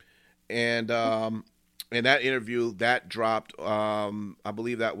 And that interview that dropped, I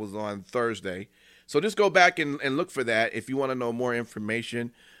believe that was on Thursday. So just go back and look for that if you want to know more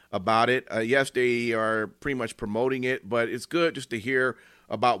information about it. Yes, they are pretty much promoting it, but it's good just to hear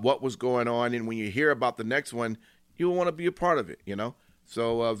about what was going on. And when you hear about the next one, you'll want to be a part of it,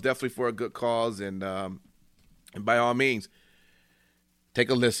 So definitely for a good cause, and by all means, take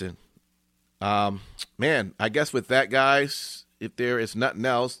a listen. Man, I guess with that, guys, if there is nothing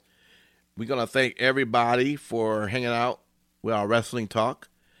else, we're going to thank everybody for hanging out with our wrestling talk.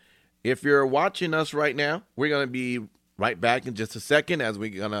 If you're watching us right now, we're going to be right back in just a second as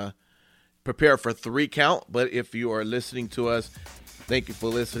we're going to prepare for 3 count. But if you are listening to us, thank you for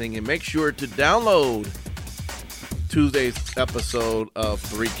listening, and make sure to download Tuesday's episode of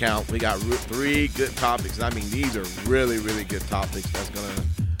 3 Count. We got 3 good topics. I mean, these are really, really good topics. That's going to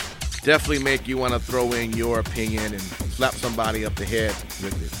definitely make you want to throw in your opinion and slap somebody up the head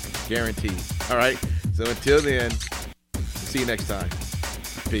with it. Guaranteed. All right. So until then, see you next time.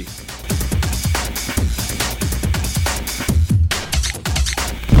 Peace.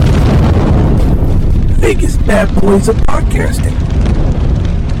 bad boys of podcasting.